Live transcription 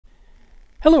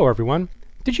Hello everyone!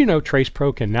 Did you know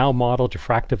TracePro can now model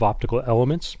diffractive optical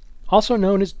elements, also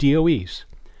known as DOEs?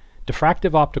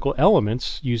 Diffractive optical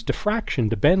elements use diffraction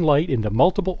to bend light into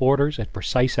multiple orders at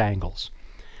precise angles.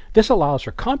 This allows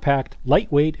for compact,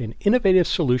 lightweight, and innovative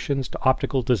solutions to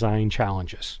optical design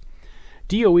challenges.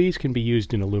 DOEs can be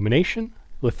used in illumination,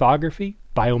 lithography,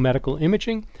 biomedical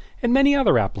imaging, and many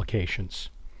other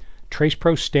applications.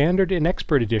 TracePro Standard and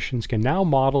Expert editions can now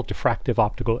model diffractive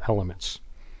optical elements.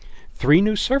 3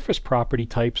 new surface property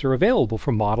types are available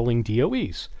for modeling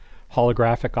DOEs: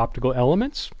 Holographic Optical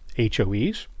Elements,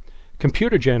 HOEs,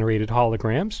 Computer-Generated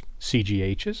Holograms,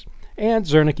 CGHs, and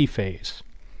Zernike phase.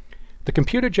 The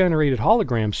Computer-Generated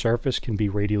Hologram surface can be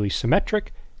radially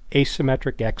symmetric,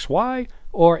 asymmetric XY,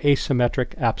 or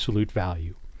asymmetric absolute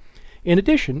value. In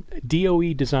addition,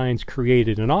 DOE designs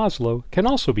created in OSLO can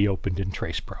also be opened in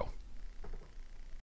TracePro.